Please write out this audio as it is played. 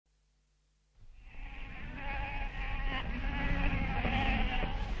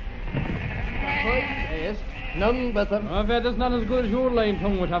None better. Oh, that's not as good as your lying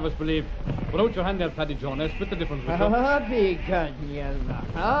tongue would have us believe. Put out your hand there, Paddy John. I'll split the difference with you. Big gun, yes.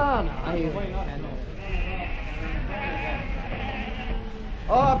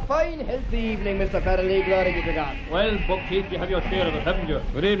 Oh, fine, healthy evening, Mr. Farrelly. Glory be to God. Well, Buckkeith, you have your share of it, haven't you?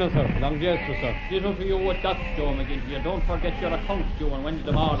 Good evening, sir. Long yesterday, sir. Little for you what that's Joe McGinty. You don't forget your accounts due on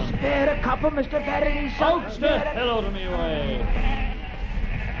Wednesday morning. Spare a copper, Mr. Farrelly, sir. Out the hell out of me way.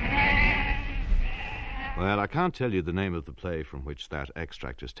 Well, I can't tell you the name of the play from which that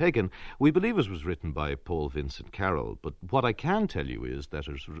extract is taken. We believe it was written by Paul Vincent Carroll, but what I can tell you is that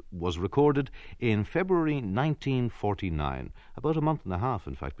it was recorded in February 1949, about a month and a half,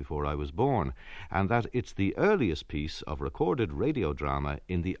 in fact, before I was born, and that it's the earliest piece of recorded radio drama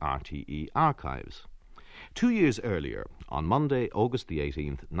in the RTE archives. 2 years earlier, on Monday, August the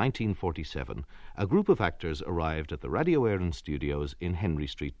 18th, 1947, a group of actors arrived at the Radio Éireann studios in Henry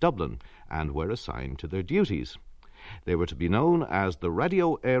Street, Dublin, and were assigned to their duties. They were to be known as the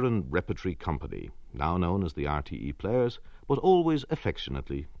Radio Éireann Repertory Company, now known as the RTE Players, but always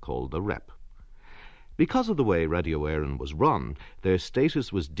affectionately called the Rep. Because of the way Radio Éireann was run, their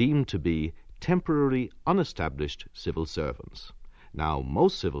status was deemed to be temporary, unestablished civil servants. Now,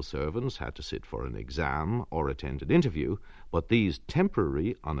 most civil servants had to sit for an exam or attend an interview, but these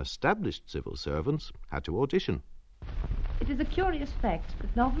temporary, unestablished civil servants had to audition. It is a curious fact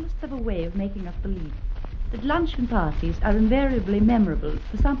that novelists have a way of making us believe that luncheon parties are invariably memorable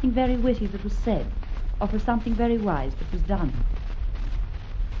for something very witty that was said, or for something very wise that was done.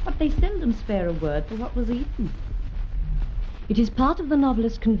 But they seldom spare a word for what was eaten. It is part of the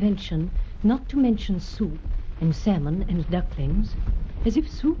novelist's convention not to mention soup and salmon and ducklings, as if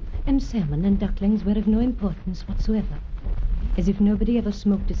soup and salmon and ducklings were of no importance whatsoever, as if nobody ever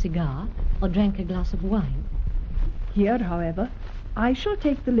smoked a cigar or drank a glass of wine. Here, however, I shall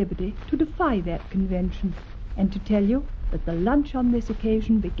take the liberty to defy that convention, and to tell you that the lunch on this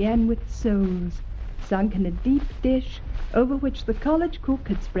occasion began with soles, sunk in a deep dish over which the college cook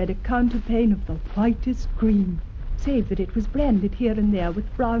had spread a counterpane of the whitest cream, save that it was branded here and there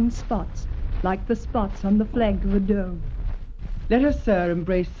with brown spots, like the spots on the flank of a dome. Let us, sir,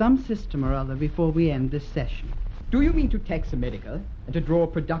 embrace some system or other before we end this session. Do you mean to tax a medical and to draw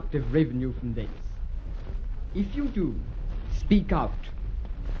productive revenue from thence? If you do, speak out.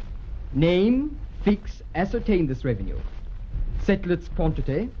 Name, fix, ascertain this revenue. Settle its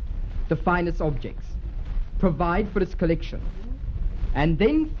quantity, define its objects. Provide for its collection. And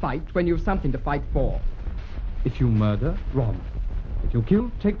then fight when you have something to fight for. If you murder, rob. If you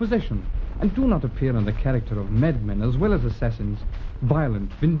kill, take possession. And do not appear in the character of madmen as well as assassins,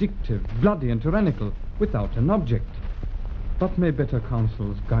 violent, vindictive, bloody, and tyrannical, without an object. But may better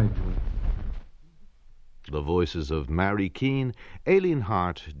counsels guide you. The voices of Mary Keane, Aileen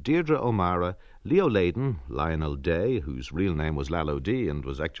Hart, Deirdre O'Mara, Leo Layden, Lionel Day, whose real name was Lalo D and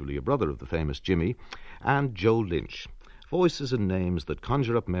was actually a brother of the famous Jimmy, and Joe Lynch. Voices and names that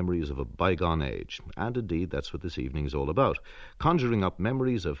conjure up memories of a bygone age. And indeed, that's what this evening's all about. Conjuring up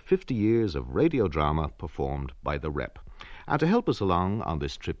memories of 50 years of radio drama performed by the Rep. And to help us along on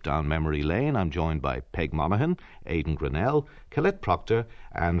this trip down memory lane, I'm joined by Peg Monaghan, Aidan Grinnell, Colette Proctor,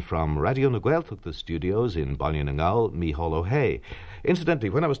 and from Radio na Gaeltacht, the studios in Ballinagall, Micheál O'Hay. Incidentally,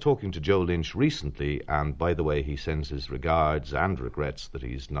 when I was talking to Joe Lynch recently, and by the way, he sends his regards and regrets that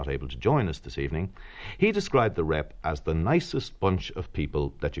he's not able to join us this evening, he described the Rep as the nicest bunch of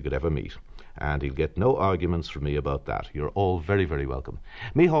people that you could ever meet. And he'll get no arguments from me about that. You're all very, very welcome.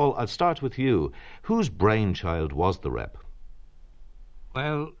 Micheál, I'll start with you. Whose brainchild was the Rep?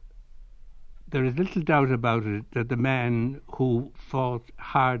 Well, there is little doubt about it that the man who fought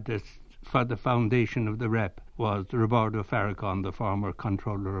hardest for the foundation of the Rep was Roberto Farrakhan, the former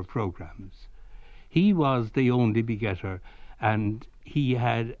controller of programs. He was the only begetter, and he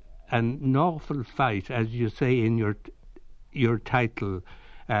had an awful fight, as you say in your title,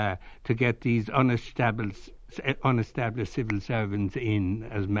 to get these unestablished civil servants in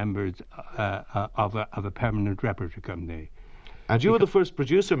as members of a permanent repertory company. And you were the first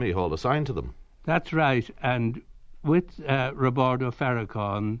producer, Micheál, assigned to them. That's right. And with Roberto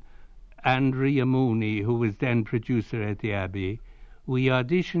Farrakhan and Ria Mooney, who was then producer at the Abbey, we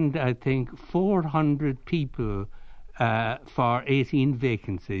auditioned, I think, 400 people for 18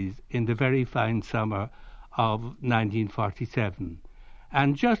 vacancies in the very fine summer of 1947.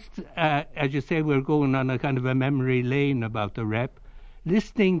 And just, as you say, we're going on a kind of a memory lane about the Rep.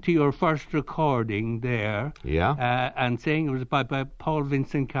 Listening to your first recording there, and saying it was by Paul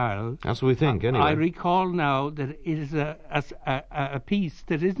Vincent Carroll. That's what we think, anyway. I recall now that it is a piece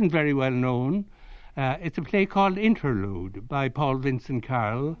that isn't very well known. It's a play called Interlude by Paul Vincent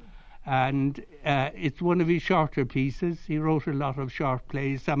Carroll, and it's one of his shorter pieces. He wrote a lot of short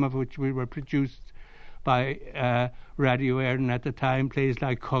plays, some of which were produced by Radio Éireann at the time, plays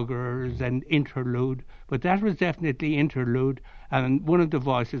like Cuggers and Interlude, but that was definitely Interlude, and one of the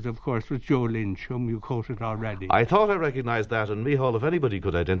voices, of course, was Joe Lynch, whom you quoted already. I thought I recognised that, and Micheál, if anybody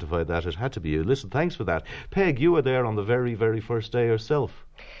could identify that, it had to be you. Listen, thanks for that. Peg, you were there on the very, very first day yourself.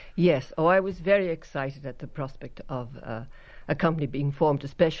 Yes, I was very excited at the prospect of a company being formed to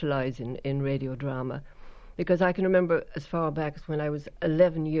specialise in radio drama, because I can remember as far back as when I was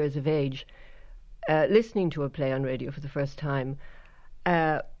 11 years of age, listening to a play on radio for the first time.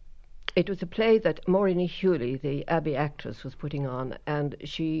 It was a play that Maureen Hewley, the Abbey actress, was putting on, and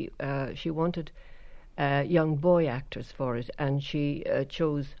she wanted young boy actors for it, and she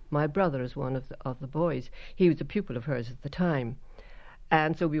chose my brother as one of the boys. He was a pupil of hers at the time,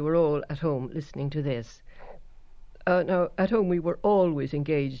 and so we were all at home listening to this. Now, at home we were always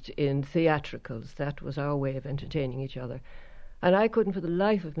engaged in theatricals. That was our way of entertaining each other. And I couldn't for the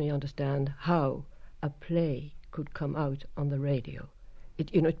life of me understand how a play could come out on the radio.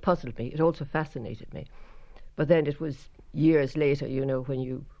 It puzzled me. It also fascinated me. But then it was years later, when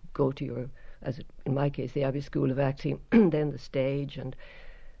you go to in my case, the Abbey School of Acting, then the stage and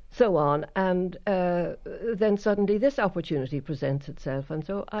so on. And then suddenly this opportunity presents itself. And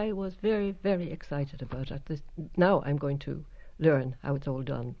so I was very, very excited about it. Now I'm going to learn how it's all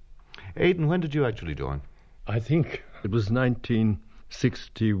done. Aidan, when did you actually join? I think it was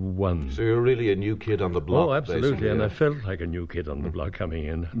 1961. So you're really a new kid on the block. Oh, absolutely, basically, and yeah. I felt like a new kid on the block coming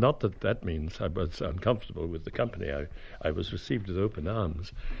in. Not that means I was uncomfortable with the company. I was received with open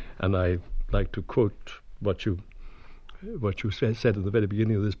arms, and I like to quote what you said at the very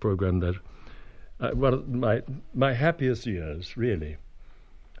beginning of this program, that my happiest years, really,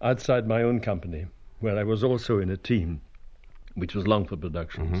 outside my own company, where I was also in a team, which was Longford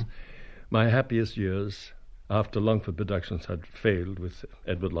Productions. Mm-hmm. My happiest years, after Longford Productions had failed with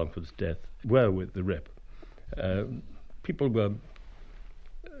Edward Longford's death, were with the Rep. People were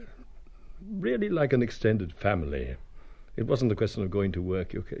really like an extended family. It wasn't a question of going to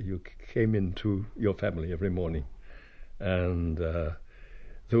work. You came into your family every morning. And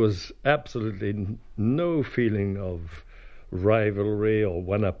there was absolutely no feeling of rivalry or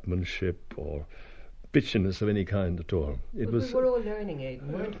one-upmanship or bitchiness of any kind at all. We were all learning,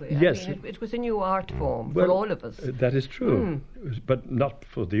 Aidan, weren't we? Yes. I mean, it was a new art form for all of us. That is true, but not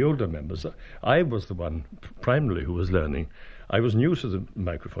for the older members. I was the one primarily who was learning. I was new to the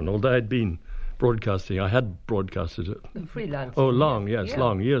microphone, although I'd been broadcasting. I had broadcasted freelance. Long years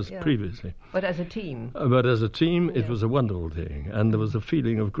previously. But as a team. It was a wonderful thing, and there was a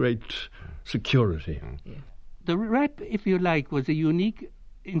feeling of great security. Yeah. The Rep, if you like, was a unique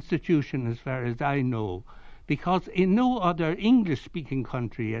institution as far as I know, because in no other English-speaking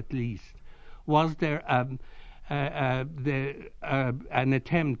country, at least, was there an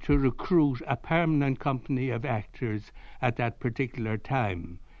attempt to recruit a permanent company of actors at that particular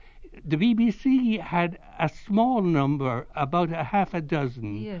time. The BBC had a small number, about a half a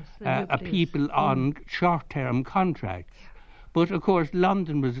dozen people on short-term contracts. But, of course,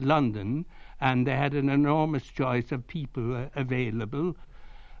 London was London, and they had an enormous choice of people available.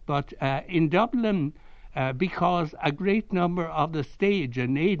 But in Dublin, because a great number of the stage,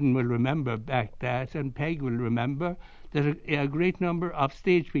 and Aidan will remember back that, and Peg will remember, that a great number of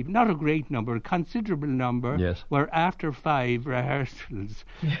stage people, not a great number, a considerable number, were after 5 rehearsals.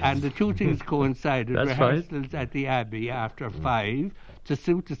 Yes. And the two things coincided. That's rehearsals right. at the Abbey after 5 to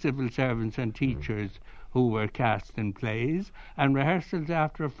suit the civil servants and teachers who were cast in plays, and rehearsals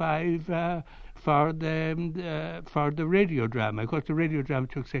after 5 for the radio drama. Of course, the radio drama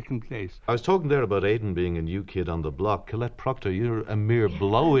took second place. I was talking there about Aidan being a new kid on the block. Colette Proctor, you're a mere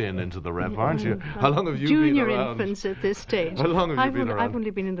blow-in into the Rep, aren't you? How long have you been around? Junior infants at this stage. How long have you been around? I've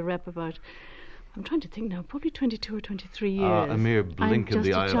only been in the Rep about, I'm trying to think now, probably 22 or 23 years. A mere blink in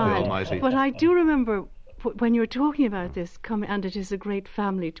the eye of the Almighty. But I do remember when you were talking about this, and it is a great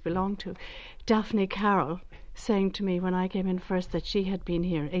family to belong to, Daphne Carroll saying to me when I came in first that she had been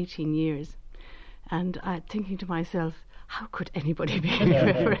here 18 years. And I'm thinking to myself, how could anybody be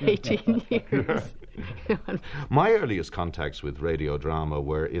here for 18 years? My earliest contacts with radio drama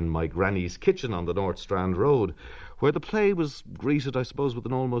were in my granny's kitchen on the North Strand Road, where the play was greeted, I suppose, with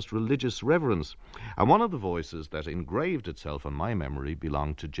an almost religious reverence. And one of the voices that engraved itself on my memory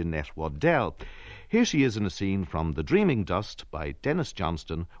belonged to Jeanette Waddell. Here she is in a scene from The Dreaming Dust by Dennis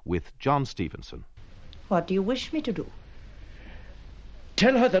Johnston with John Stevenson. What do you wish me to do?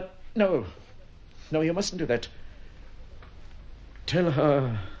 Tell her that... No, you mustn't do that. Tell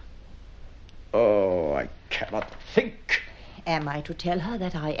her... Oh, I cannot think. Am I to tell her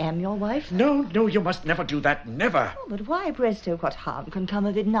that I am your wife? No, you must never do that. Never. Oh, but why, Presto? What harm can come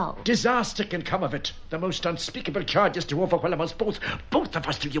of it now? Disaster can come of it. The most unspeakable charges to overwhelm us both. Both of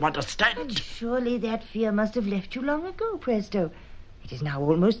us, do you understand? But surely that fear must have left you long ago, Presto. It is now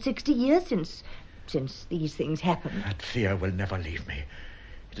almost 60 years since these things happened. That fear will never leave me.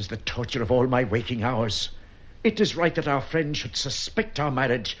 It is the torture of all my waking hours. It is right that our friends should suspect our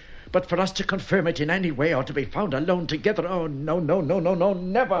marriage, but for us to confirm it in any way or to be found alone together, oh, no,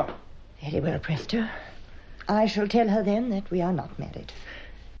 never. Very well, Presto. I shall tell her then that we are not married.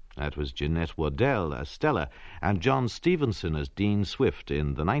 That was Jeanette Waddell as Stella and John Stevenson as Dean Swift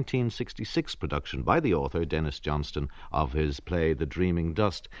in the 1966 production by the author, Dennis Johnston, of his play The Dreaming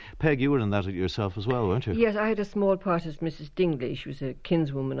Dust. Peg, you were in that yourself as well, weren't you? Yes, I had a small part as Mrs. Dingley. She was a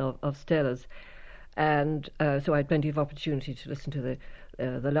kinswoman of Stella's. And so I had plenty of opportunity to listen to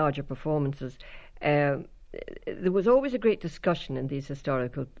the larger performances. There was always a great discussion in these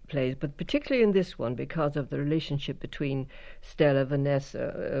historical plays, but particularly in this one because of the relationship between Stella,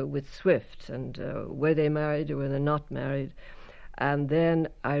 Vanessa with Swift, and were they married or were they not married. And then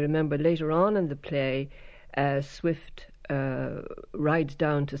I remember later on in the play, Swift rides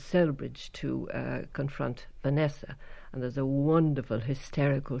down to Selbridge to confront Vanessa. And there's a wonderful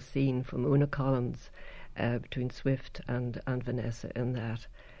hysterical scene from Una Collins between Swift and Vanessa in that.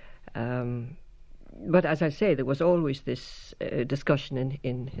 But as I say, there was always this discussion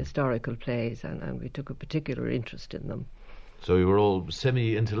in historical plays, and we took a particular interest in them. So you were all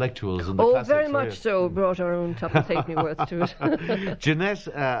semi-intellectuals in the classics. Oh, very much so. Brought our own tuppence halfpenny worth to it. Jeanette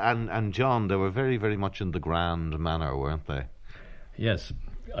and John, they were very, very much in the grand manner, weren't they? Yes,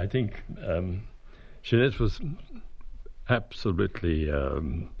 I think Jeanette was absolutely,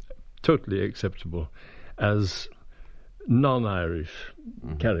 totally acceptable as non-Irish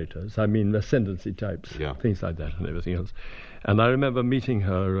characters. I mean, ascendancy types, things like that and everything else. And I remember meeting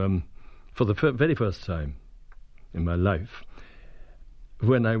her for the very first time in my life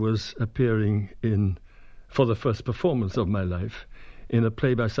when I was appearing for the first performance of my life, in a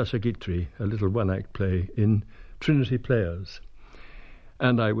play by Sacha Guitry, a little one-act play in Trinity Players.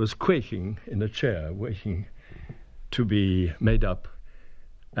 And I was quaking in a chair, waiting to be made up.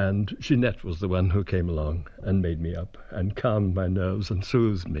 And Jeanette was the one who came along and made me up and calmed my nerves and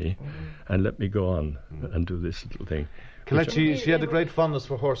soothed me and let me go on and do this little thing. Colette, she had a great fondness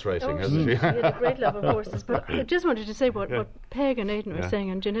for horse racing, hasn't she? She had a great love of horses. But I just wanted to say what Peg and Aidan were saying,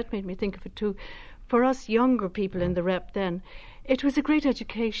 and Jeanette made me think of it too. For us younger people in the rep then, it was a great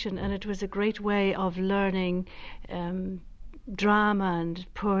education, and it was a great way of learning drama and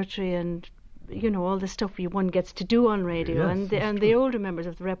poetry and, you know, all the stuff one gets to do on radio. Yes, and the older members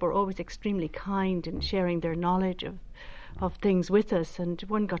of the rep were always extremely kind in sharing their knowledge of things with us, and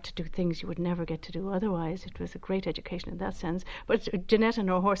one got to do things you would never get to do otherwise. It was a great education in that sense. But Jeanette and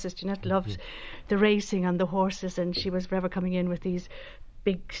her horses, Jeanette loved the racing and the horses, and she was forever coming in with these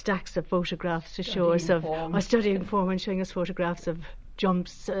big stacks of photographs to show us studying form and showing us photographs of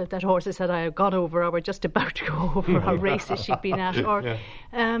jumps that horses had got over or were just about to go over, or races she'd been at, or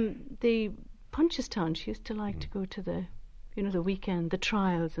the Punchestown. She used to like to go to the weekend, the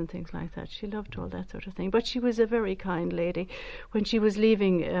trials and things like that. She loved all that sort of thing. But she was a very kind lady. When she was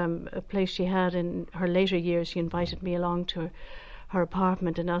leaving a place she had in her later years, she invited me along to her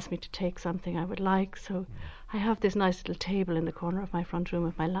apartment and asked me to take something I would like. So I have this nice little table in the corner of my front room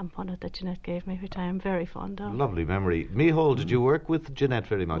with my lamp on it that Jeanette gave me, which I am very fond of. Lovely memory. Micheál, did you work with Jeanette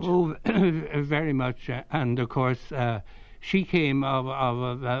very much? Oh, very much. And of course, she came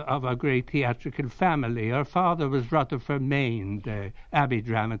of a great theatrical family. Her father was Rutherford Maine, the Abbey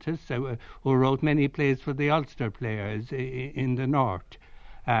dramatist, who wrote many plays for the Ulster Players in the north.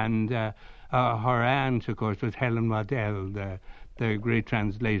 And her aunt, of course, was Helen Waddell, the great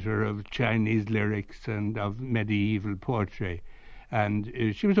translator of Chinese lyrics and of medieval poetry. And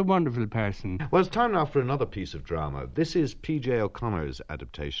she was a wonderful person. Well, it's time now for another piece of drama. This is P.J. O'Connor's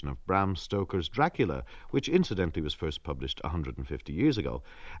adaptation of Bram Stoker's Dracula, which incidentally was first published 150 years ago.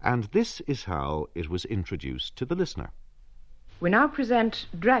 And this is how it was introduced to the listener. We now present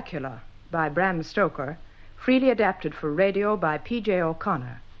Dracula by Bram Stoker, freely adapted for radio by P.J.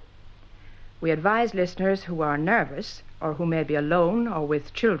 O'Connor. We advise listeners who are nervous, or who may be alone or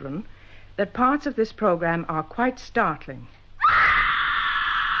with children, that parts of this program are quite startling.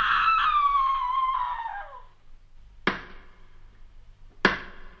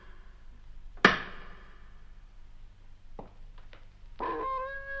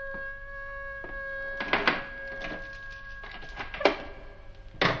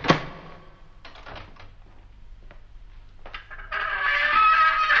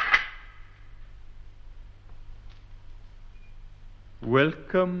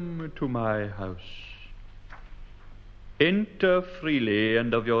 Welcome to my house. Enter freely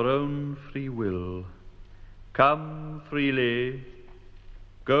and of your own free will. Come freely,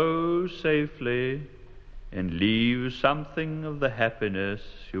 go safely, and leave something of the happiness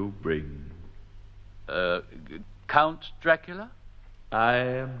you bring. Count Dracula? I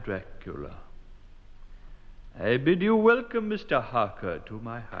am Dracula. I bid you welcome, Mr. Harker, to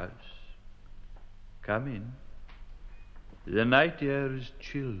my house. Come in. The night air is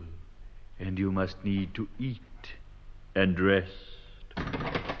chill, and you must need to eat and rest.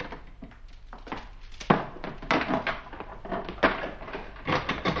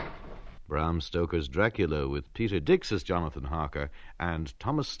 Bram Stoker's Dracula with Peter Dix as Jonathan Harker and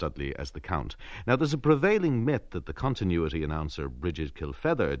Thomas Studley as the Count. Now, there's a prevailing myth that the continuity announcer Bridget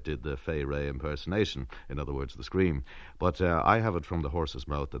Kilfeather did the Fay Wray impersonation, in other words, the scream. But I have it from the horse's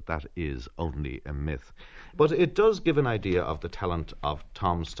mouth that that is only a myth. But it does give an idea of the talent of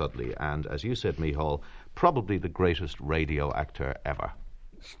Tom Studley, and as you said, Micheál, probably the greatest radio actor ever.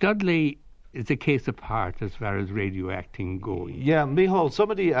 Studley is a case apart as far as radio acting goes. Yeah, Micheál,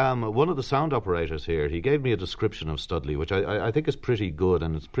 somebody, one of the sound operators here, he gave me a description of Studley, which I think is pretty good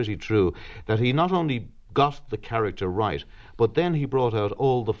and it's pretty true, that he not only got the character right, but then he brought out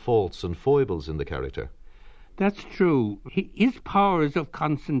all the faults and foibles in the character. That's true. His powers of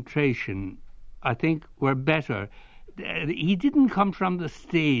concentration, I think, were better. He didn't come from the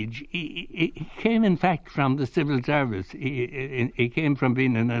stage. He came, in fact, from the civil service. He came from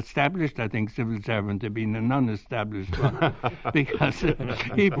being an established, I think, civil servant to being a non-established one, because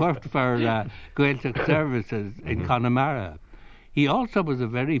he worked for Gaeltacht Services in Connemara. He also was a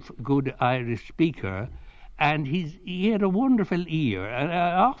very good Irish speaker, and he had a wonderful ear. And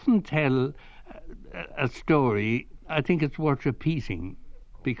I often tell a story. I think it's worth repeating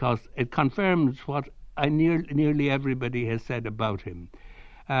because it confirms what nearly everybody has said about him.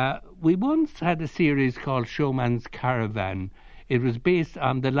 We once had a series called Showman's Caravan. It was based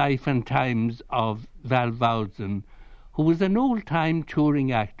on the life and times of Val Vowson, who was an old-time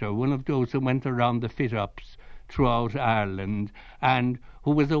touring actor, one of those who went around the fit-ups throughout Ireland, and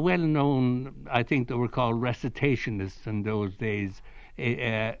who was a well-known, I think they were called recitationists in those days,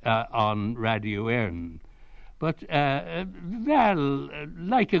 on Radio Éireann. But Val,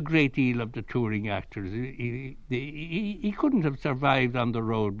 like a great deal of the touring actors, he couldn't have survived on the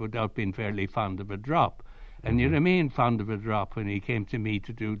road without being fairly fond of a drop. And he remained fond of a drop when he came to me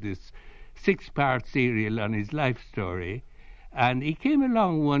to do this 6-part serial on his life story. And he came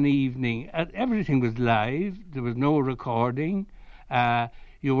along one evening, and everything was live, there was no recording.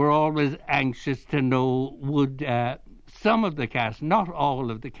 You were always anxious to know, would some of the cast, not all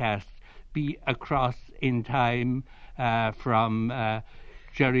of the cast, be across in time from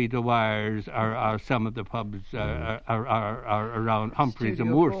Jerry Dwyer's or some of the pubs are around Humphreys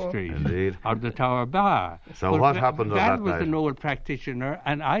and Moore Street. Indeed. Or the Tower Bar. So what happened on that night? That was an old practitioner,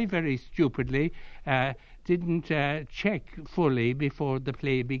 and I very stupidly didn't check fully before the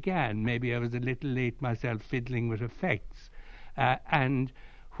play began. Maybe I was a little late myself fiddling with effects. And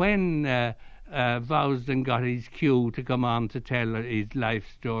when Vowson got his cue to come on to tell his life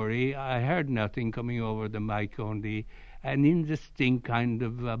story, I heard nothing coming over the mic, only an indistinct kind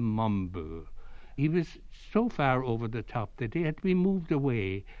of a mumble. He was so far over the top that he had to be moved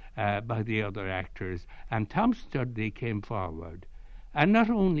away by the other actors, and Tom Studley came forward. And not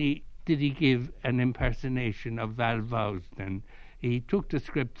only did he give an impersonation of Val Vowson, he took the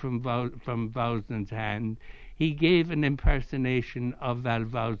script from Vowson's hand. He gave an impersonation of Val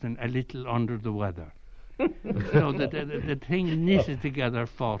Vowson a little under the weather. So that the thing knitted together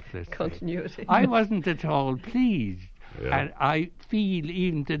faultlessly. Continuity. I wasn't at all pleased. Yeah. And I feel,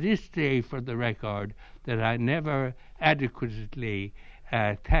 even to this day, for the record, that I never adequately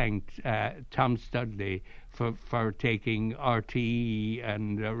thanked Tom Studley for taking RTE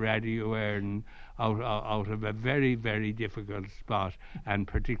and Radio Éireann out of a very, very difficult spot, and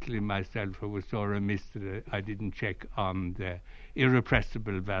particularly myself, who was so remiss that I didn't check on the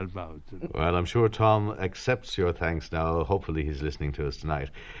irrepressible Val Vowson. Well, I'm sure Tom accepts your thanks now. Hopefully he's listening to us tonight.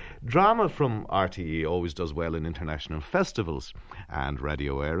 Drama from RTE always does well in international festivals, and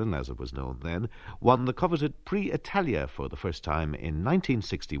Radio Éireann, as it was known then, won the coveted Prix Italia for the first time in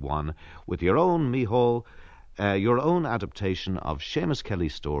 1961 with your own, Micheál, your own adaptation of Seamus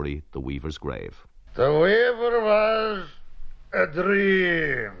Kelly's story, The Weaver's Grave. The Weaver was a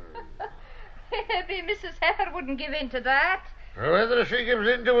dream. Maybe Mrs. Heifer wouldn't give in to that. Whether she gives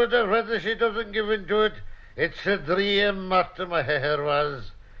into it or whether she doesn't give into it, it's a dream, Mortimer Heifer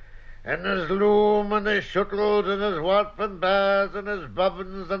was. And his loom and his shuttles and his warp and bars and his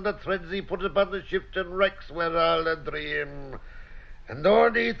bobbins and the threads he put upon the ship and wrecks were all a dream. and the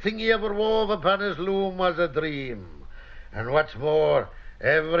only thing he ever wove upon his loom was a dream. And what's more,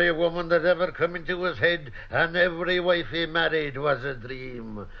 every woman that ever come into his head and every wife he married was a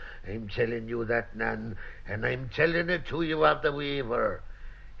dream. I'm telling you that, Nan, and I'm telling it to you of the weaver.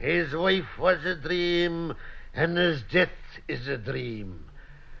 His wife was a dream, and his death is a dream.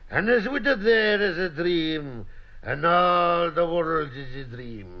 And his widow there is a dream, and all the world is a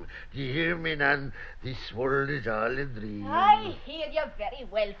dream. Do you hear me, Nan? This world is all a dream. I hear you very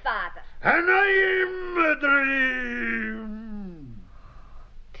well, Father. And I am a dream.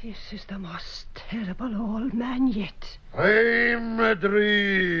 This is the most terrible old man yet. I'm a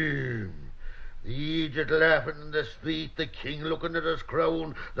dream. The idiot laughing in the street, the king looking at his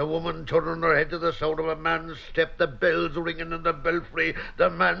crown, the woman turning her head to the sound of a man's step, the bells ringing in the belfry, the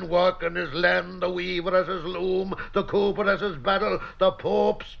man walking his land, the weaver as his loom, the cooper as his barrel, the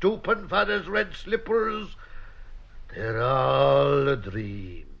pope stooping for his red slippers. They're all a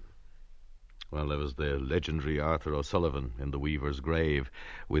dream. Well, there was the legendary Arthur O'Sullivan in The Weaver's Grave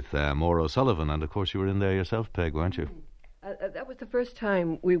with Maura O'Sullivan, and of course you were in there yourself, Peg, weren't you? That was the first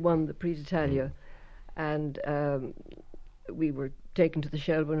time we won the Prix d'Italia, and we were taken to the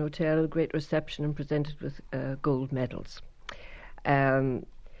Shelbourne Hotel, great reception, and presented with gold medals.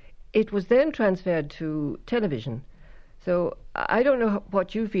 It was then transferred to television. So I don't know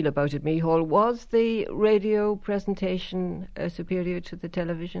what you feel about it, Micheál. Was the radio presentation superior to the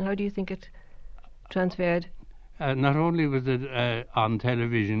television? How do you think it transferred? Not only was it on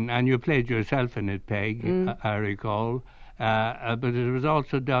television, and you played yourself in it, Peg, I recall, but it was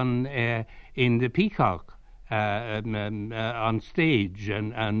also done in the Peacock on stage,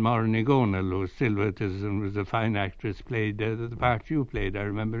 and Maura Ní Dhomhnaill, who was still with us and was a fine actress, played the part you played, I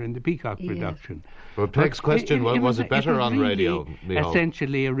remember, in the Peacock production. Well, Peg's question was it better on really radio?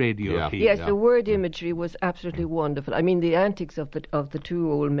 Essentially a radio piece. Yes, the word imagery was absolutely wonderful. I mean, the antics of the two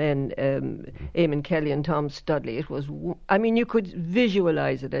old men, Eamon Kelly and Tom Studley, it was. I mean, you could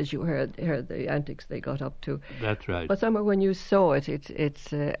visualise it as you heard the antics they got up to. That's right. But somehow when you saw it,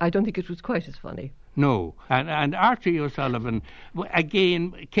 it's. I don't think it was quite as funny. No, and Archie O'Sullivan,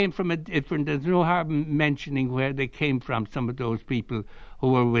 again, came from a different, there's no harm mentioning where they came from, some of those people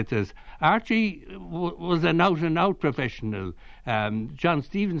who were with us. Archie was an out-and-out professional. John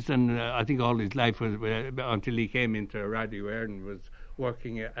Stevenson, I think all his life was, until he came into Radio Éireann, was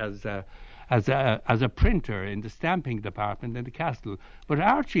working as a printer in the stamping department in the castle. But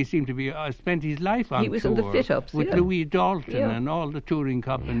Archie seemed to be spent his life on He was tour in the fit-ups, with yeah. Louis Dalton Yeah. and all the touring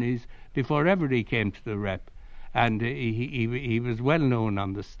companies before ever he came to the Rep. And he was well known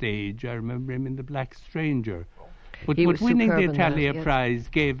on the stage. I remember him in The Black Stranger. But winning the Italia Prize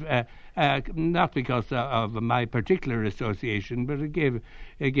gave, not because of my particular association, but it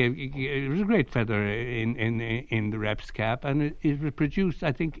was a great feather in the Rep's cap, and it was produced,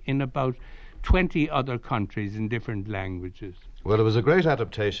 I think, in about 20 other countries in different languages. Well, it was a great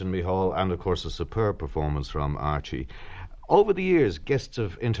adaptation, Micheál, and of course a superb performance from Archie. Over the years, guests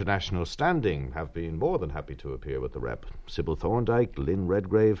of international standing have been more than happy to appear with the Rep. Sybil Thorndike, Lynn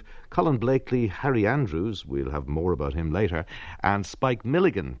Redgrave, Colin Blakely, Harry Andrews, we'll have more about him later, and Spike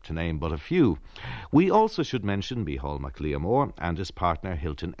Milligan, to name but a few. We also should mention Micheál MacLiamore and his partner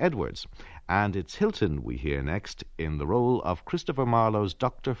Hilton Edwards. And it's Hilton we hear next in the role of Christopher Marlowe's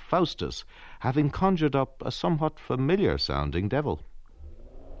Dr. Faustus, having conjured up a somewhat familiar-sounding devil.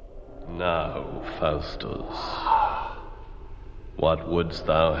 Now, Faustus, what wouldst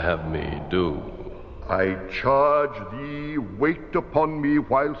thou have me do? I charge thee, wait upon me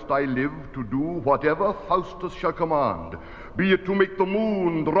whilst I live, to do whatever Faustus shall command, be it to make the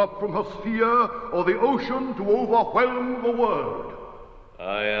moon drop from her sphere, or the ocean to overwhelm the world.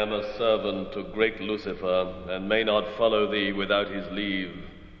 I am a servant to great Lucifer, and may not follow thee without his leave.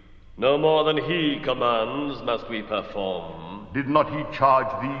 No more than he commands must we perform. Did not he charge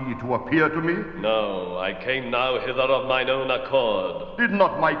thee to appear to me? No, I came now hither of mine own accord. Did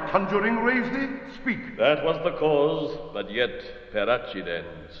not my conjuring raise thee? Speak. That was the cause, but yet per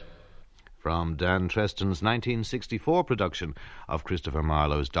accidens. From Dan Treston's 1964 production of Christopher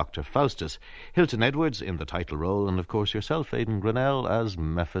Marlowe's Dr. Faustus, Hilton Edwards in the title role, and of course yourself, Aidan Grinnell, as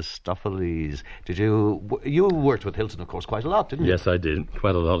Mephistopheles. You worked with Hilton, of course, quite a lot, didn't you? Yes, I did,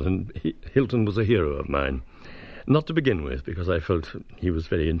 quite a lot, and Hilton was a hero of mine. Not to begin with, because I felt he was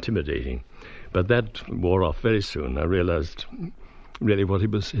very intimidating. But that wore off very soon. I realized really what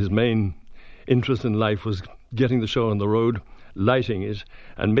his main interest in life was getting the show on the road, lighting it,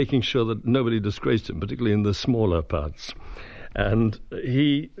 and making sure that nobody disgraced him, particularly in the smaller parts. And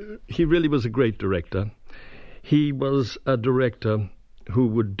he really was a great director. He was a director who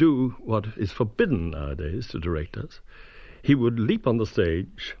would do what is forbidden nowadays to directors. he would leap on the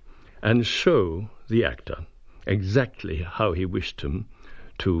stage and show the actor exactly how he wished him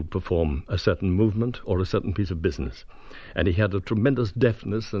to perform a certain movement or a certain piece of business. And he had a tremendous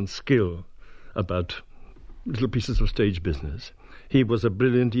deftness and skill about little pieces of stage business. He was a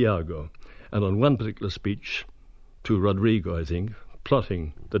brilliant Iago, and on one particular speech to Rodrigo, I think,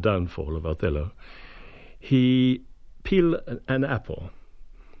 plotting the downfall of Othello, he peeled an apple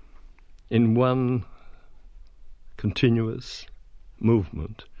in one continuous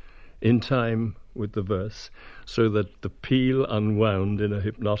movement in time with the verse, so that the peel unwound in a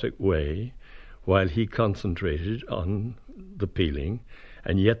hypnotic way while he concentrated on the peeling,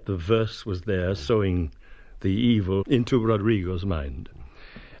 and yet the verse was there sowing the evil into Rodrigo's mind.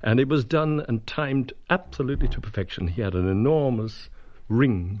 And it was done and timed absolutely to perfection. He had an enormous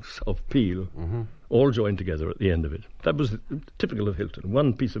rings of peel, all joined together at the end of it. That was typical of Hilton,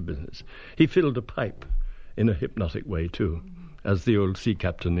 one piece of business. He filled a pipe in a hypnotic way too, as the old sea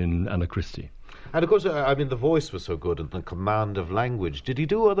captain in Anna Christie. And of course, the voice was so good and the command of language. Did he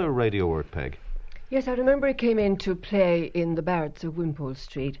do other radio work, Peg? Yes, I remember he came in to play in the Barretts of Wimpole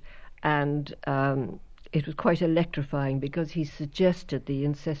Street, and it was quite electrifying because he suggested the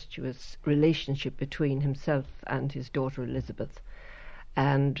incestuous relationship between himself and his daughter Elizabeth.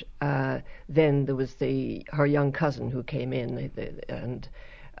 And then there was her young cousin who came in, and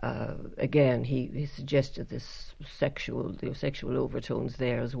again he suggested this sexual overtones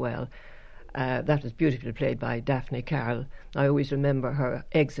there as well. That was beautifully played by Daphne Carroll. I always remember her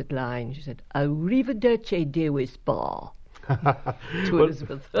exit line. She said, "Arrivederci Dewis Bar." To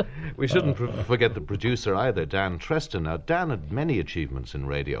Elizabeth. We shouldn't forget the producer either, Dan Treston. Now, Dan had many achievements in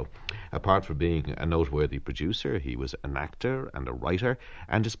radio. Apart from being a noteworthy producer, he was an actor and a writer,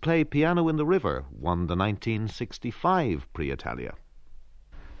 and his play Piano in the River won the 1965 Prix Italia.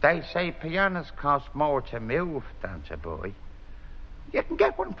 They say pianos cost more to move, dancer boy. You can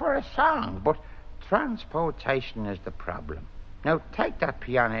get one for a song, but transportation is the problem. Now, take that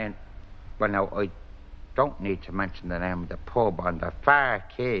piano in. Well, now, I don't need to mention the name of the pub on the far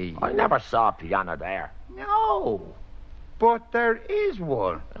quay. I never saw a piano there. No, but there is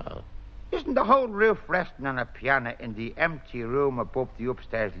one. Oh. Isn't the whole roof resting on a piano in the empty room above the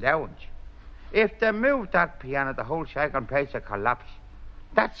upstairs lounge? If they moved that piano, the whole shaking place would collapse.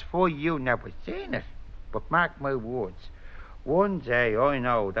 That's why you never seen it. But mark my words, one day I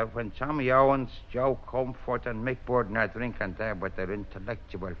know that when Tommy Owens, Joe Comfort and Mick Burden are drinking there with their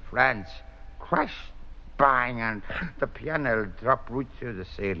intellectual friends, crash, bang, and the piano will drop right through the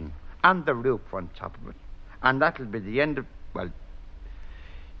ceiling and the roof on top of it. And that'll be the end of, well,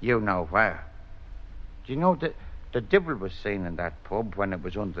 you know where. Do you know that the devil was seen in that pub when it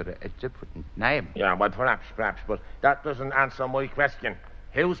was under a different name? Yeah, well, perhaps, but that doesn't answer my question.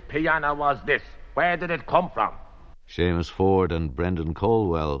 Whose piano was this? Where did it come from? Seamus Ford and Brendan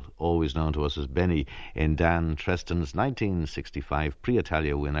Colwell, always known to us as Benny, in Dan Treston's 1965 Prix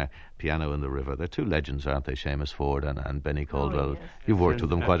Italia winner, Piano in the River. They're two legends, aren't they, Seamus Ford and Benny Colwell? Oh, yes. You've worked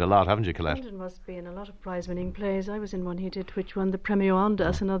with them quite a lot, haven't you, Colette? Brendan must be in a lot of prize-winning plays. I was in one he did, which won the Premio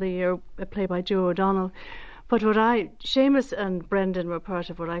Ondas another year, a play by Joe O'Donnell. But Seamus and Brendan were part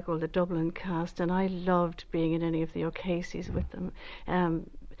of what I call the Dublin cast, and I loved being in any of the O'Caseys with them.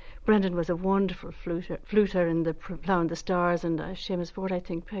 Brendan was a wonderful fluter in the Plough and the Stars, and Seamus Ford, I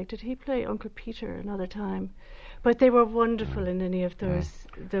think, Peg, did he play Uncle Peter another time? But they were wonderful in any of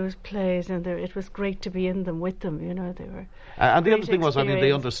those plays, and it was great to be in them with them. You know, they were. And the other thing was,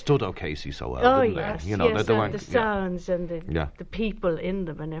 they understood O'Casey so well, didn't yes, they? You know, yes, they and weren't, the sounds and the people in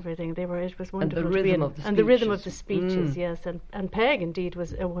them and everything. It was wonderful. And the rhythm of the speeches. And the rhythm of the speeches, yes. And Peg, indeed,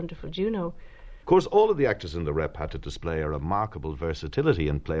 was a wonderful Juno. Of course, all of the actors in the rep had to display a remarkable versatility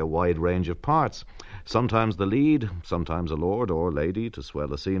and play a wide range of parts. Sometimes the lead, sometimes a lord or lady to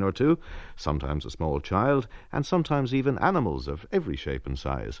swell a scene or two, sometimes a small child, and sometimes even animals of every shape and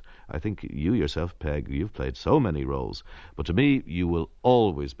size. I think you yourself, Peg, you've played so many roles, but to me, you will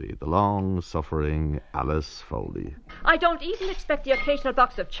always be the long-suffering Alice Foley. I don't even expect the occasional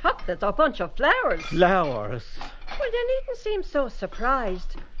box of chocolates or bunch of flowers. Flowers? Well, you needn't seem so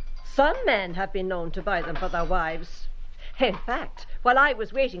surprised. Some men have been known to buy them for their wives. In fact, while I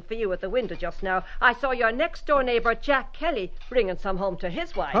was waiting for you at the window just now, I saw your next-door neighbour, Jack Kelly, bringing some home to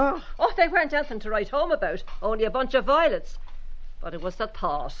his wife. Huh? Oh, they weren't anything to write home about, only a bunch of violets. But it was the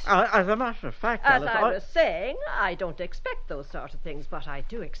thought. As a matter of fact, As Alice, I was saying, I don't expect those sort of things, but I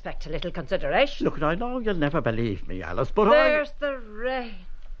do expect a little consideration. Look, I know you'll never believe me, Alice, but There's the rain.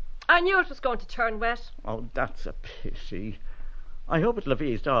 I knew it was going to turn wet. Oh, that's a pity. I hope it'll have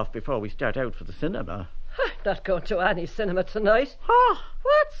eased off before we start out for the cinema. I'm not going to any cinema tonight. Huh?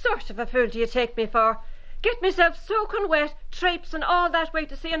 What sort of a fool do you take me for? get myself soaking wet, traipsing all that way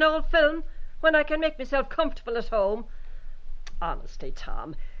to see an old film when I can make myself comfortable at home. Honestly,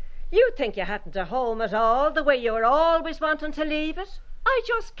 Tom, you think you hadn't a home at all, the way you were always wanting to leave it? I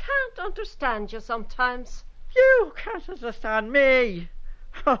just can't understand you sometimes. You can't understand me.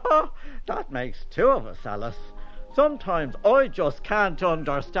 That makes two of us, Alice. Sometimes I just can't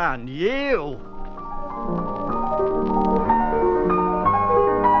understand you.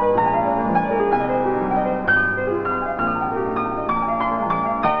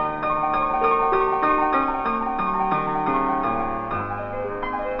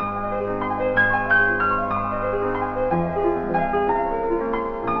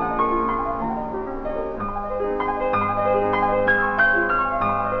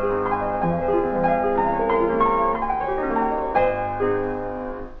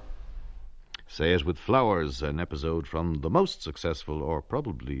 Say It With Flowers, an episode from the most successful, or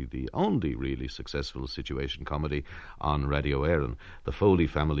probably the only really successful situation comedy on Radio Éireann, The Foley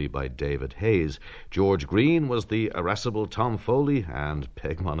Family by David Hayes. George Green was the irascible Tom Foley, and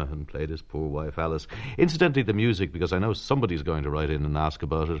Peg Monaghan played his poor wife Alice. Incidentally, the music, because I know somebody's going to write in and ask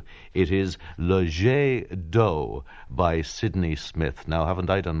about it, it is Le Jet d'Eau by Sidney Smith. Now,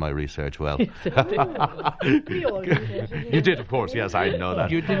 haven't I done my research well? We all did it. You did, of course, yes, I know that.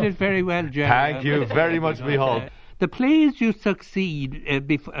 You did it very well, Jerry. Thank you very much, Micheál. The plays used to succeed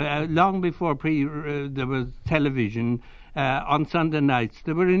long before there was television on Sunday nights.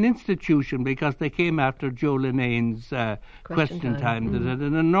 They were an institution because they came after Joe Linnane's Question Time that had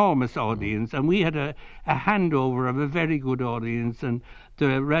an enormous audience, and we had a handover of a very good audience, and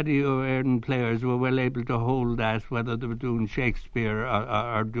the Radio Éireann players were well able to hold that, whether they were doing Shakespeare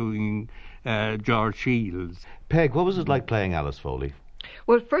or doing George Shields. Peg, what was it like playing Alice Foley?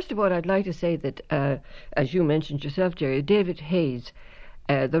 Well, first of all, I'd like to say that, as you mentioned yourself, Jerry, David Hayes,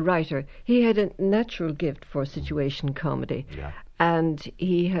 the writer, he had a natural gift for situation comedy. Yeah. And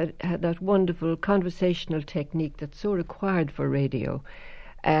he had that wonderful conversational technique that's so required for radio.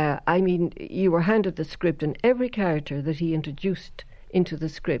 I mean, you were handed the script, and every character that he introduced into the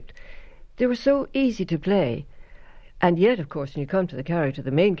script, they were so easy to play. And yet, of course, when you come to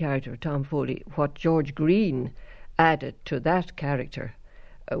the main character, Tom Foley, what George Green added to that character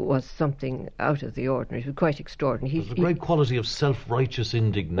was something out of the ordinary. It was quite extraordinary. There's a great quality of self-righteous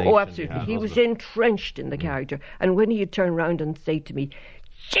indignation. Oh, absolutely. He was entrenched in the character. And when he'd turn round and say to me,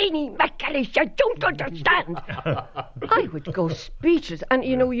 Jeannie McAlesh, I don't understand, I would go speechless. And,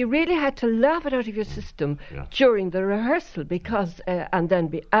 you know, you really had to laugh it out of your system during the rehearsal because, and then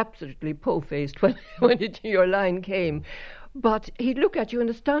be absolutely po-faced when your line came. But he'd look at you in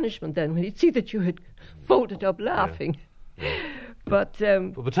astonishment then when he'd see that you had folded up laughing. But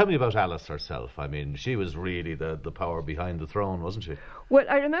tell me about Alice herself. I mean, she was really the power behind the throne, wasn't she? Well,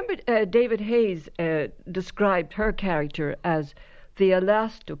 I remember David Hayes described her character as the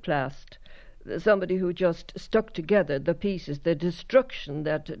elastoplast, somebody who just stuck together the pieces, the destruction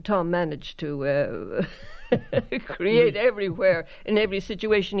that Tom managed to create everywhere in every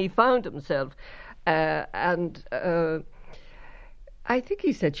situation he found himself. I think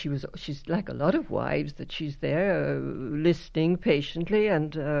he said she's like a lot of wives, that she's there listening patiently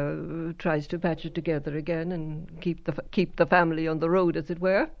and tries to patch it together again and keep the family on the road, as it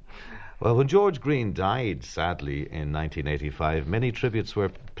were. Well, when George Green died, sadly, in 1985, many tributes were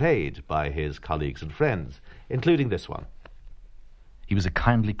paid by his colleagues and friends, including this one. He was a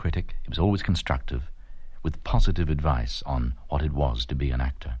kindly critic. He was always constructive, with positive advice on what it was to be an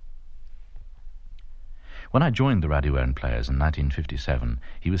actor. When I joined the Radio Éireann Players in 1957,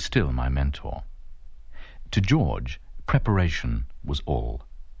 he was still my mentor. To George, preparation was all.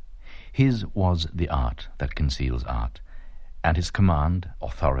 His was the art that conceals art, and his command,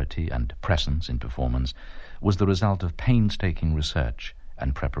 authority, and presence in performance was the result of painstaking research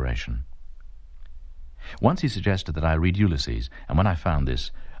and preparation. Once he suggested that I read Ulysses, and when I found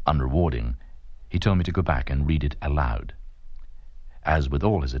this unrewarding, he told me to go back and read it aloud. As with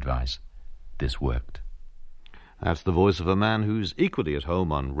all his advice, this worked. That's the voice of a man who's equally at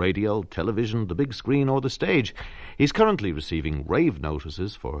home on radio, television, the big screen or the stage. He's currently receiving rave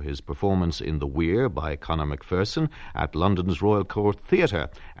notices for his performance in The Weir by Conor McPherson at London's Royal Court Theatre,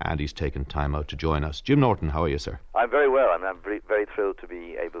 and he's taken time out to join us. Jim Norton, how are you, sir? I'm very well. I'm very, very thrilled to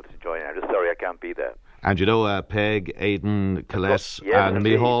be able to join. I'm just sorry I can't be there. And you know, Peg, Aidan, Colette yes, and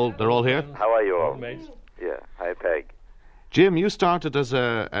Micheál, they're all here? How are you all? Yeah, hi Peg. Jim, you started as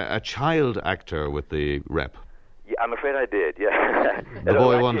a child actor with the Rep. Yeah, I'm afraid I did, yeah. The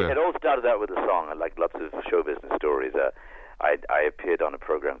Boy Wonder. It all started out with a song. I like lots of show business stories. I appeared on a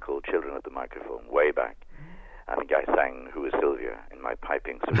program called Children at the Microphone way back. I think I sang Who is Sylvia in my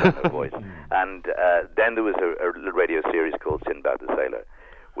piping soprano voice. And then there was a radio series called Sinbad the Sailor,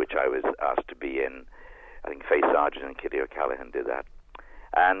 which I was asked to be in. I think Faye Sargent and Kitty O'Callaghan did that.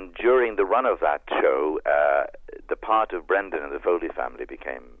 And during the run of that show, the part of Brendan in the Foley family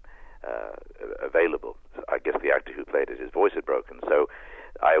became available. I guess the actor who played it, his voice had broken. So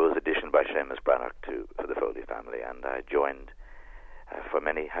I was auditioned by Seamus Brannock for the Foley family, and I joined. For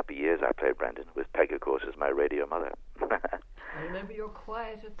many happy years, I played Brendan, with Peg, of course, as my radio mother. I remember your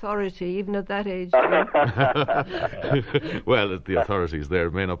quiet authority, even at that age. Well, the authorities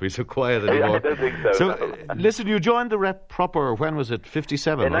there may not be so quiet anymore. I don't think so. Listen, you joined the Rep proper, when was it,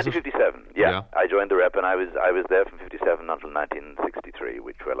 57? In 1957, yeah. I joined the Rep, and I was there from 57 until 1963,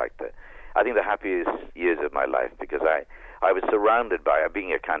 which were like I think the happiest years of my life, because I was surrounded by,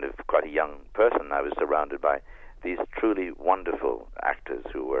 being a kind of quite a young person, I was surrounded by these truly wonderful actors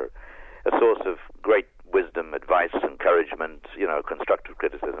who were a source of great wisdom, advice, encouragement, constructive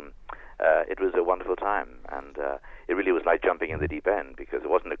criticism. It was a wonderful time, and it really was like jumping in the deep end, because it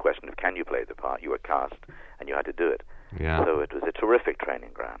wasn't a question of can you play the part, you were cast and you had to do it. Yeah. So it was a terrific training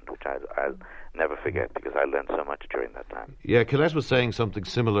ground, which I'll never forget, because I learned so much during that time. Yeah, Colette was saying something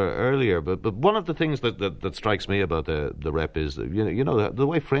similar earlier, but one of the things that strikes me about the Rep is the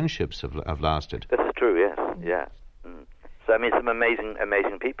way friendships have lasted. This is true, yes, yeah. So, I mean, some amazing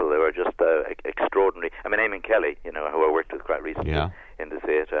people who are just extraordinary. I mean, Eamon Kelly, who I worked with quite recently in the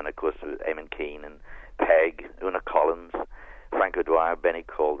theatre, and of course Eamon Keane and Peg, Una Collins, Frank O'Dwyer, Benny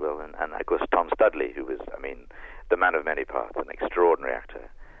Caldwell, and of course Tom Studley, who was, the man of many parts, an extraordinary actor.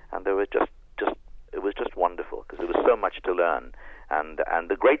 And there was it was just wonderful, because there was so much to learn. And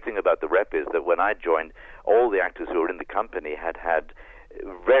the great thing about the Rep is that when I joined, all the actors who were in the company had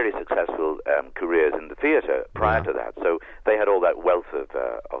very successful careers in the theatre prior to that, so they had all that wealth of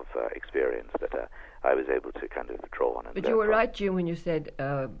experience that I was able to kind of draw on. But you were right, Jim, when you said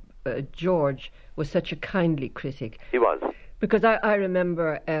George was such a kindly critic. He was. Because I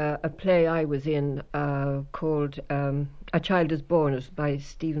remember a play I was in called A Child is Born. It was by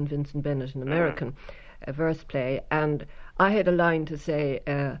Stephen Vincent Bennett, an American verse play, and I had a line to say,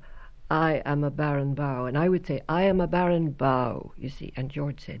 I am a barren bough. And I would say, I am a barren bough, you see. And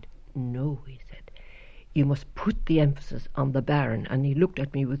George said, no, he said, you must put the emphasis on the barren. And he looked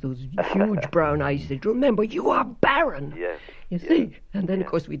at me with those huge brown eyes. He said, remember, you are barren. Yes. You see? And then, of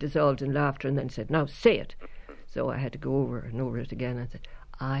course, we dissolved in laughter and then said, now say it. So I had to go over and over it again and said,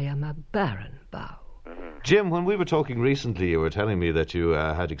 I am a barren bough. Jim, when we were talking recently, you were telling me that you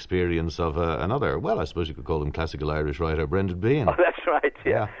had experience of another, well, I suppose you could call him classical Irish writer, Brendan Behan. Oh, that's right,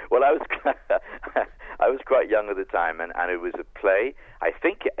 yeah. Well, I was quite young at the time, and it was a play. I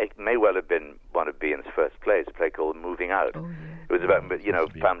think it may well have been one of Behan's first plays, a play called Moving Out. Oh, yeah. It was about,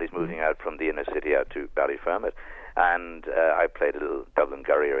 families moving out from the inner city out to Ballyfermot, and I played a little Dublin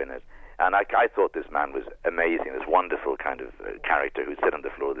Gurrier in it. And I thought this man was amazing, this wonderful kind of character who'd sit on the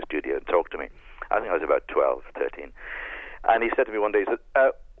floor of the studio and talk to me. I think I was about 12, 13. And he said to me one day, he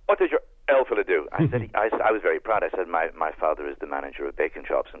said, what does your old fella do? I said, I was very proud. I said, my father is the manager of bacon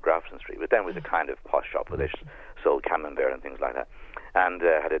shops in Grafton Street. But then it was a kind of posh shop where they sold camembert and things like that, and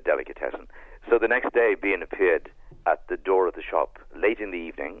had a delicatessen. So the next day, Behan appeared at the door of the shop late in the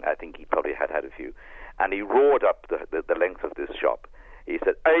evening. I think he probably had a few. And he roared up the length of this shop. He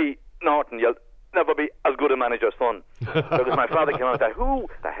said, hey, Norton, you'll never be as good a manager's son. Because my father came out and said, who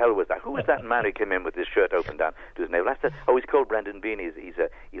the hell was that? Who was that man who came in with his shirt open down to his navel? I said, he's called Brendan Behan.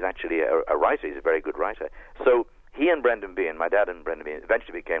 He's actually a writer. He's a very good writer. So he and Brendan Behan, my dad and Brendan Behan,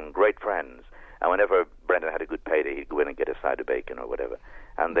 eventually became great friends. And whenever Brendan had a good payday, he'd go in and get a side of bacon or whatever.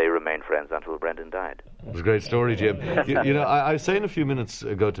 And they remained friends until Brendan died. It was a great story, Jim. I was saying a few minutes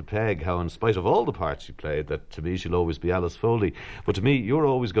ago to Peg how, in spite of all the parts you played, that to me she'll always be Alice Foley. But to me, you're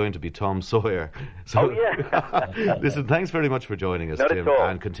always going to be Tom Sawyer. So, listen, thanks very much for joining us, Jim.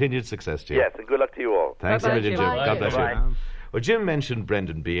 And continued success, Jim. Yes, and good luck to you all. Thanks a million, Jim. God bless Bye. you. Well, Jim mentioned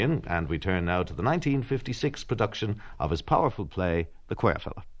Brendan Behan, and we turn now to the 1956 production of his powerful play, The Quare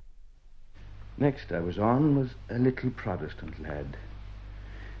Fellow. Next I was on was a little Protestant lad.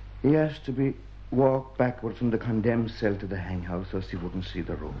 He asked to be walked backward from the condemned cell to the hanghouse so he wouldn't see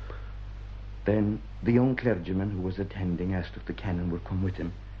the rope. Then the young clergyman who was attending asked if the canon would come with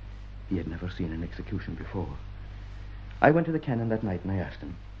him. He had never seen an execution before. I went to the canon that night and I asked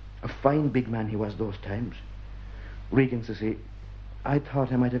him. A fine big man he was those times. Regan, says he, I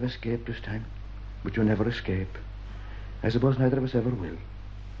thought I might have escaped this time, but you never escape. I suppose neither of us ever will.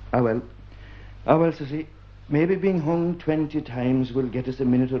 Ah, well, says he, maybe being hung 20 times will get us a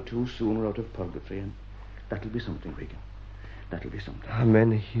minute or two sooner out of purgatory, and that'll be something, Regan. That'll be something. How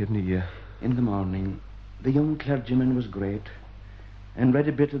many here in a year? In the morning, The young clergyman was great, and read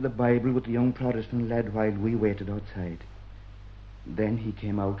a bit of the Bible with the young Protestant lad while we waited outside. Then he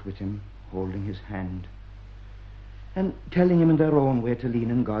came out with him, holding his hand, and telling him in their own way to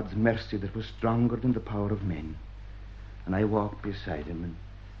lean on God's mercy that was stronger than the power of men. And I walked beside him and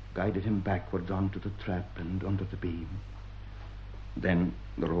guided him backwards onto the trap and under the beam. Then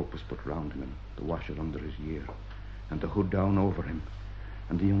the rope was put round him and the washer under his ear and the hood down over him,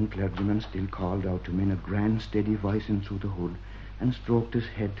 and the young clergyman still called out to me in a grand steady voice in through the hood and stroked his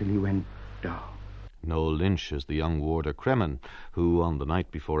head till he went down. Noel Lynch is the young warder Cremen, who, on the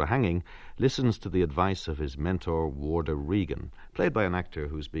night before a hanging, listens to the advice of his mentor, Warder Regan, played by an actor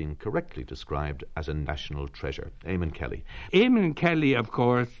who's been correctly described as a national treasure, Eamon Kelly. Eamon Kelly, of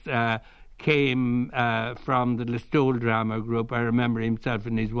course, came from the Listowel drama group. I remember himself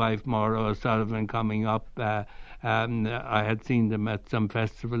and his wife, Maura O'Sullivan, coming up. I had seen them at some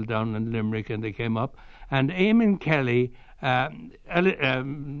festival down in Limerick, and they came up. And Eamon Kelly,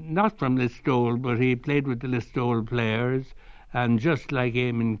 not from Listowel, but he played with the Listowel Players, and just like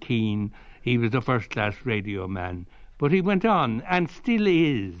Eamon Keane, he was a first-class radio man. But he went on, and still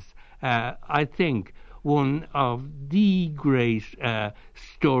is, I think, one of the great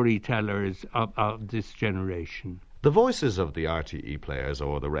storytellers of this generation. The voices of the RTE players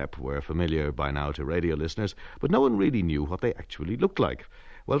or the Rep were familiar by now to radio listeners, but no one really knew what they actually looked like.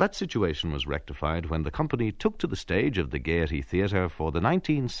 Well, that situation was rectified when the company took to the stage of the Gaiety Theatre for the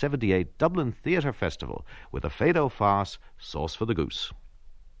 1978 Dublin Theatre Festival with a Fado farce, Sauce for the Goose.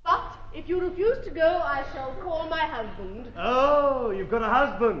 But if you refuse to go, I shall call my husband. Oh, you've got a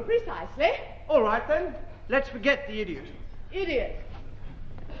husband. Precisely. All right, then. Let's forget the idiot. Idiot.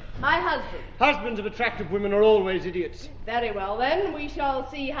 My husband. Husbands of attractive women are always idiots. Very well, then. We shall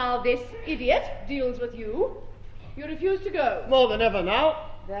see how this idiot deals with you. You refuse to go. More than ever now.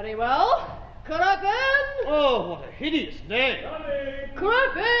 Very well. Craven! Oh, what a hideous name.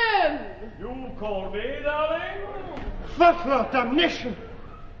 Craven! You call me, darling? For damnation.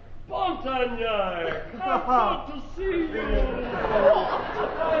 Montagnier! How good to see you!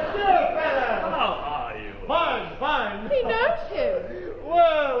 How are you? Fine. He knows him.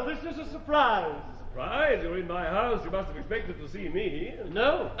 Well, this is a surprise. Surprise? You're in my house. You must have expected to see me.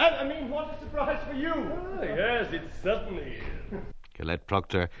 No. I mean, what a surprise for you. Yes, it certainly is. Colette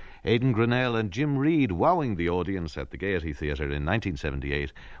Proctor, Aidan Grinnell and Jim Reid wowing the audience at the Gaiety Theatre in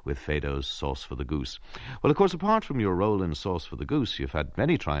 1978 with Fado's Sauce for the Goose. Well, of course, apart from your role in Sauce for the Goose, you've had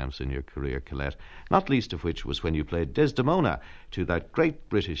many triumphs in your career, Colette, not least of which was when you played Desdemona to that great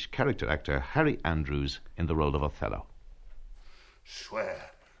British character actor Harry Andrews in the role of Othello. Swear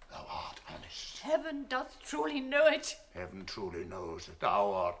thou art honest. Heaven doth truly know it. Heaven truly knows that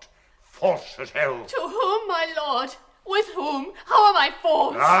thou art false as hell. To whom, my lord? With whom? How am I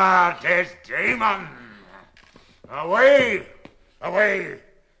false? Ah, Desdemon! Away! Away!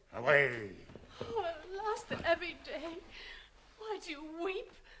 Away! Oh, alas, that every day. Why do you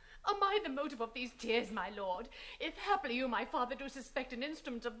weep? Am I the motive of these tears, my lord? If happily you, my father, do suspect an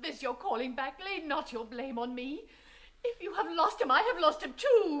instrument of this your calling back, lay not your blame on me. If you have lost him, I have lost him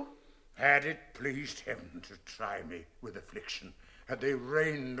too. Had it pleased heaven to try me with affliction, had they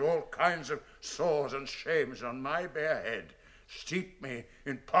rained all kinds of sores and shames on my bare head, steeped me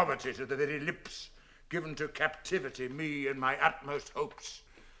in poverty to the very lips, given to captivity me and my utmost hopes,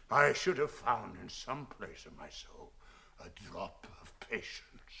 I should have found in some place of my soul a drop of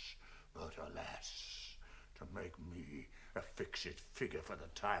patience. But alas, to make me a fixed figure for the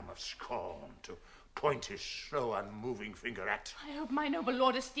time of scorn, to point his slow unmoving finger at. I hope my noble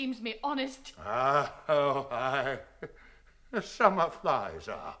lord esteems me honest. Aye. The summer flies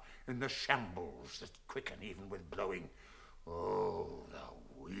are in the shambles that quicken even with blowing. Oh, thou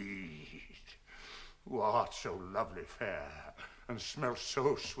weed, who art so lovely fair, and smell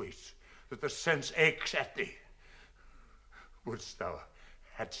so sweet, that the sense aches at thee. Wouldst thou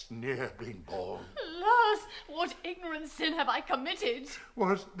hadst ne'er been born. Alas, what ignorant sin have I committed?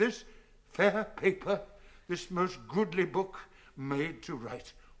 Was this fair paper, this most goodly book, made to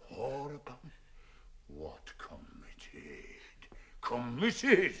write whore upon? What committed?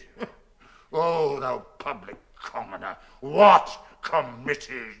 Oh, thou public commoner, what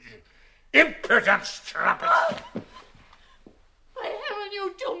committed? Impudent strumpet! By heaven,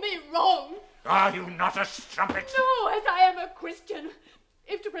 you do me wrong. Are you not a strumpet? No, as I am a Christian.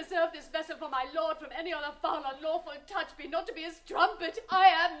 If to preserve this vessel for my lord from any other foul unlawful touch be not to be a strumpet, I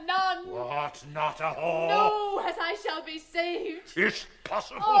am none. What, not a whore? No, as I shall be saved. Is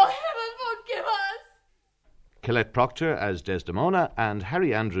possible? Oh, heaven forgive us! Colette Proctor as Desdemona, and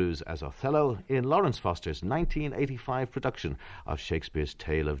Harry Andrews as Othello in Lawrence Foster's 1985 production of Shakespeare's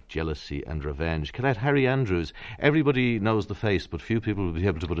tale of jealousy and revenge. Colette, Harry Andrews, everybody knows the face, but few people will be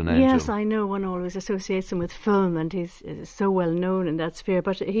able to put a name to him. Yes, I know. One always associates him with film, and he's so well known in that sphere.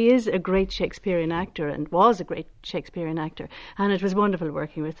 But he is a great Shakespearean actor, and was a great Shakespearean actor. And it was wonderful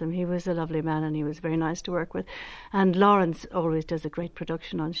working with him. He was a lovely man, and he was very nice to work with. And Lawrence always does a great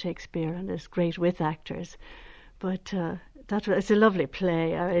production on Shakespeare, and is great with actors. But it's a lovely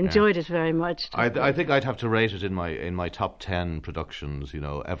play. I enjoyed it very much. I think I'd have to rate it in my top 10 productions,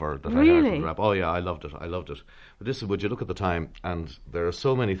 ever that really? I heard from the rap. Oh yeah, I loved it. But this is, would you look at the time, and there are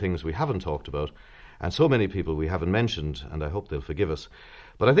so many things we haven't talked about, and so many people we haven't mentioned, and I hope they'll forgive us.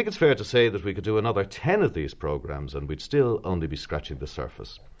 But I think it's fair to say that we could do another 10 of these programmes, and we'd still only be scratching the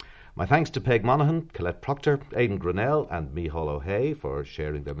surface. My thanks to Peg Monaghan, Colette Proctor, Aidan Grinnell and Micheál O'Hay for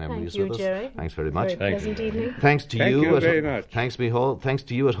sharing their memories with us. Jerry. Thanks very much. Very pleasant evening. Thanks to you. Very much. Thanks, Micheál. Thanks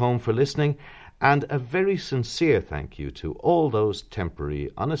to you at home for listening. And a very sincere thank you to all those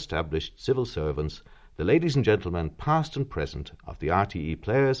temporary, unestablished civil servants, the ladies and gentlemen past and present of the RTE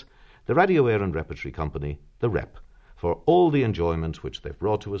Players, the Radio Air and Repertory Company, the REP, for all the enjoyment which they've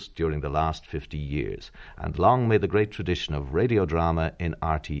brought to us during the last 50 years, and long may the great tradition of radio drama in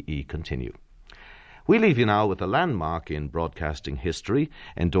RTE continue. We leave you now with a landmark in broadcasting history,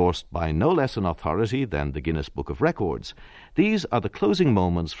 endorsed by no less an authority than the Guinness Book of Records. These are the closing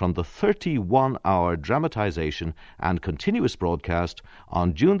moments from the 31-hour dramatisation and continuous broadcast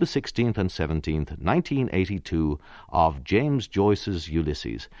on June the 16th and 17th, 1982, of James Joyce's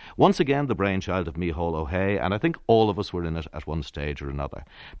Ulysses. Once again, the brainchild of Micheál O'Hay, and I think all of us were in it at one stage or another.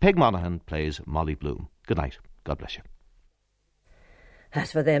 Peg Monaghan plays Molly Bloom. Good night. God bless you.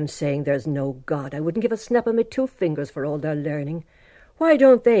 As for them saying there's no God, I wouldn't give a snap of my 2 fingers for all their learning. Why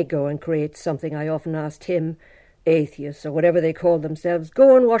don't they go and create something? I often asked him. Atheists, or whatever they call themselves,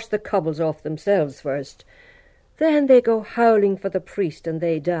 go and wash the cobbles off themselves first. Then they go howling for the priest and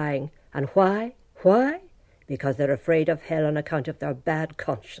they dying. And why? Why? Because they're afraid of hell on account of their bad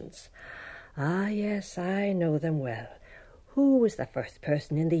conscience. Ah, yes, I know them well. Who was the first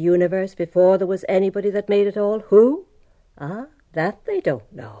person in the universe before there was anybody that made it all? Who? Ah, that they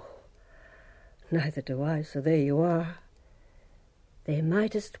don't know. Neither do I, so there you are. They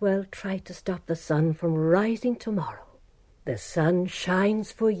might as well try to stop the sun from rising tomorrow. The sun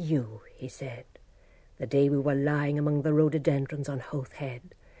shines for you, he said, the day we were lying among the rhododendrons on Howth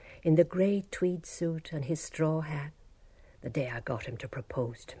Head, in the grey tweed suit and his straw hat, the day I got him to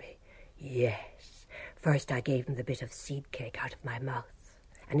propose to me. Yes, first I gave him the bit of seed cake out of my mouth,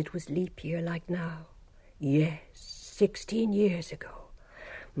 and it was leap year like now. Yes, 16 years ago.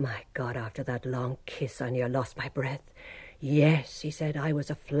 My God, after that long kiss I near lost my breath. Yes, he said, I was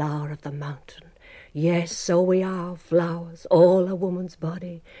a flower of the mountain. Yes, so we are, flowers, all a woman's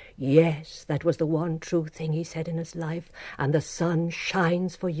body. Yes, that was the one true thing he said in his life, and the sun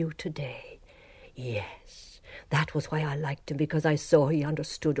shines for you today. Yes, that was why I liked him, because I saw he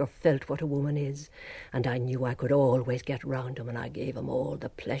understood or felt what a woman is, and I knew I could always get round him, and I gave him all the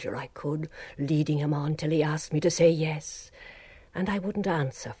pleasure I could, leading him on till he asked me to say yes. And I wouldn't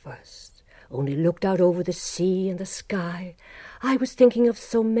answer first, only looked out over the sea and the sky. I was thinking of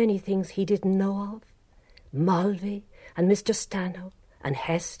so many things he didn't know of. Mulvey and Mr. Stanhope and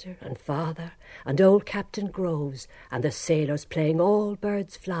Hester and Father and old Captain Groves and the sailors playing All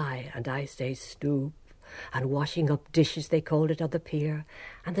Birds Fly and I Say Stoop, and washing up dishes they called it on the pier,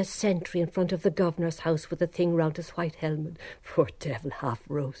 and the sentry in front of the governor's house with the thing round his white helmet, poor devil half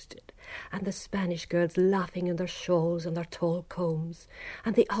roasted, and the Spanish girls laughing in their shawls and their tall combs,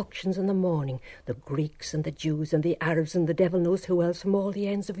 and the auctions in the morning, the Greeks and the Jews and the Arabs and the devil knows who else from all the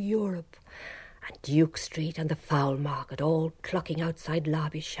ends of Europe, and Duke Street and the Fowl Market all clucking outside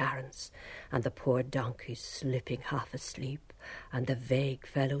Lobby Sharon's, and the poor donkeys slipping half asleep, and the vague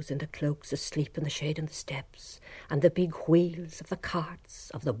fellows in the cloaks asleep in the shade on the steps, and the big wheels of the carts,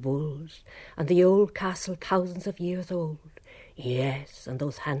 of the bulls, and the old castle thousands of years old. Yes, and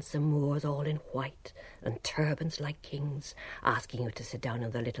those handsome Moors all in white, and turbans like kings, asking you to sit down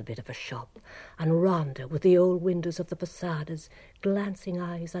in the little bit of a shop, and Rhonda with the old windows of the posadas, glancing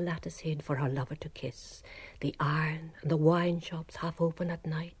eyes a lattice hid for her lover to kiss, the iron and the wine shops half open at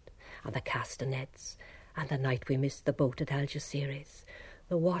night, and the castanets, and the night we missed the boat at Algeciras,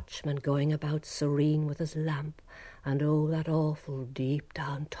 the watchman going about serene with his lamp, and oh, that awful deep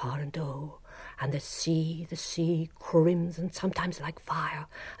down torrent, oh, and the sea, crimson, sometimes like fire,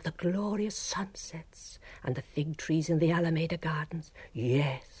 and the glorious sunsets, and the fig trees in the Alameda Gardens,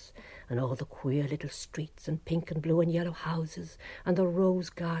 yes, and all the queer little streets and pink and blue and yellow houses and the rose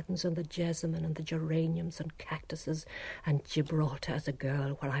gardens and the jessamine and the geraniums and cactuses and Gibraltar as a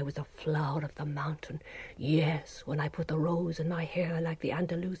girl where I was a flower of the mountain. Yes, when I put the rose in my hair like the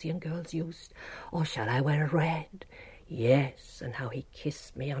Andalusian girls used. Or shall I wear red? Yes, and how he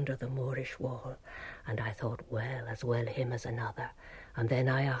kissed me under the Moorish wall. And I thought, well him as another. And then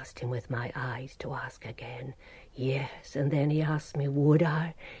I asked him with my eyes to ask again. Yes, and then he asked me, would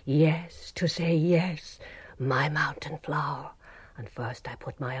I? Yes, to say yes, my mountain flower. And first I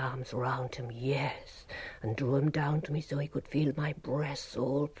put my arms round him, yes, and drew him down to me so he could feel my breasts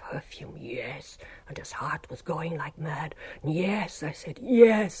all perfume, yes, and his heart was going like mad. Yes, I said,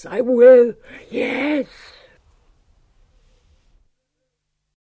 yes, I will, yes.